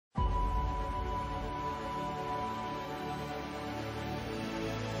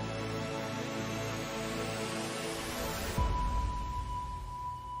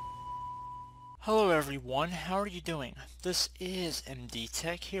Hello everyone, how are you doing? This is MD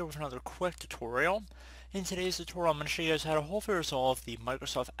Tech here with another quick tutorial. In today's tutorial I'm going to show you guys how to hopefully resolve the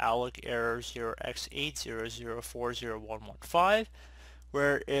Microsoft Outlook error 0x800400115,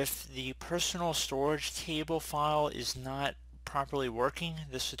 where if the personal storage table file is not properly working,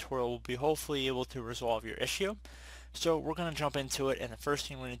 this tutorial will be hopefully able to resolve your issue. So we're going to jump into it, and the first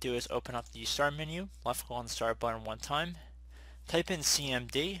thing we're going to do is open up the Start menu, left click on the Start button one time, type in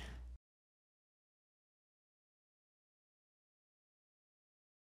CMD.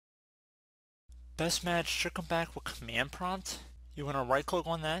 Best match should come back with command prompt. You want to right click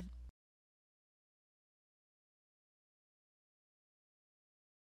on that,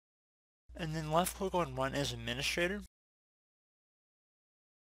 and then left click on run as administrator.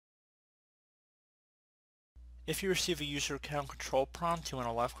 If you receive a user account control prompt, you want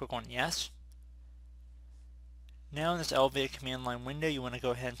to left click on yes. Now in this elevated command line window, you want to go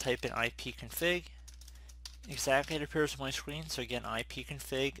ahead and type in ipconfig. Exactly it appears on my screen. So again,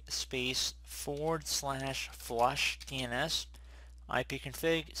 ipconfig space /flush DNS,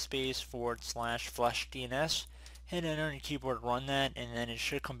 ipconfig space /flush DNS. Hit enter on your keyboard, run that, and then it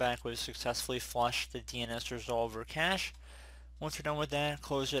should come back with successfully flushed the DNS resolver cache. Once you're done with that,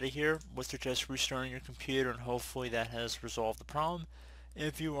 close out of here with just restarting your computer, and hopefully that has resolved the problem.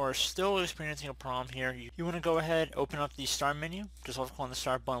 If you are still experiencing a problem here, you want to go ahead, open up the Start menu, just left click on the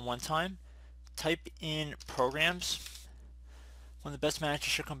Start button one time, type in Programs. One of the best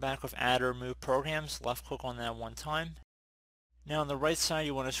matches should come back with Add or Remove Programs, left click on that one time. Now on the right side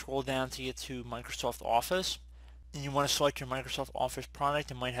you want to scroll down to get to Microsoft Office, and you want to select your Microsoft Office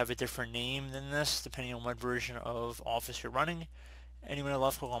product. It might have a different name than this depending on what version of Office you're running, and you want to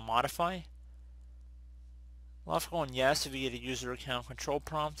left click on Modify. Left click on Yes if you get a user account control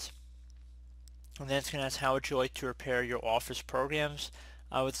prompt, and then it's going to ask how would you like to repair your Office programs.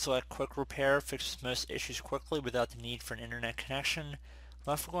 I would select Quick Repair, fixes most issues quickly without the need for an internet connection.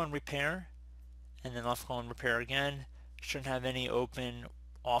 Left click on Repair, and then left click on Repair again. Shouldn't have any open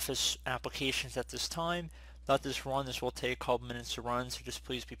Office applications at this time. Let this run. This will take a couple minutes to run, so just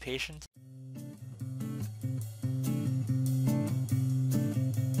please be patient.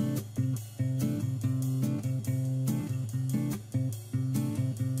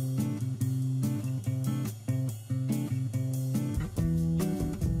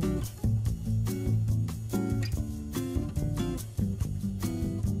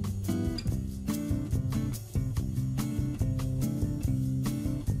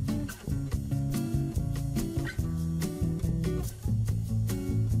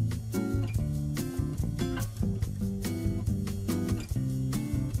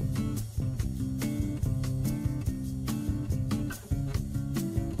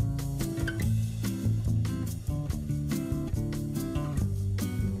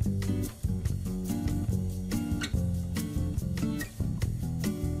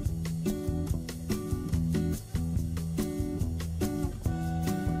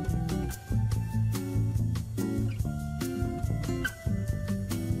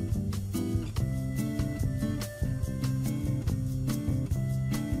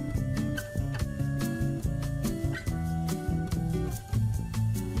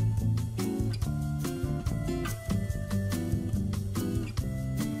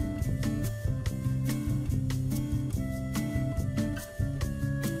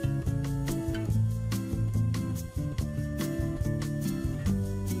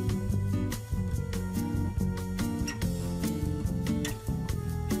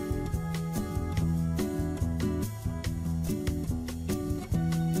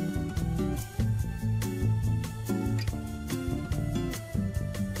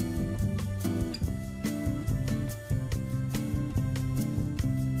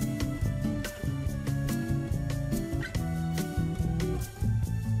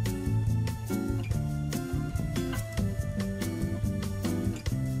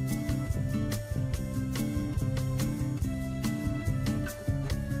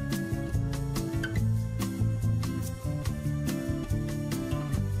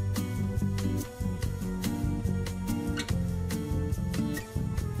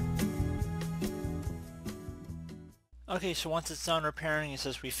 Okay, so once it's done repairing, it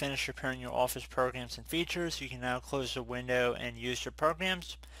says we finished repairing your Office programs and features. You can now close the window and use your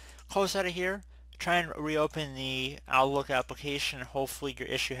programs. Close out of here. Try and reopen the Outlook application, and hopefully your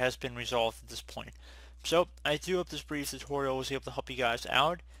issue has been resolved at this point. So I do hope this brief tutorial was able to help you guys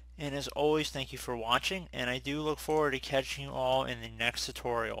out, and as always, thank you for watching, and I do look forward to catching you all in the next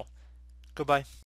tutorial. Goodbye.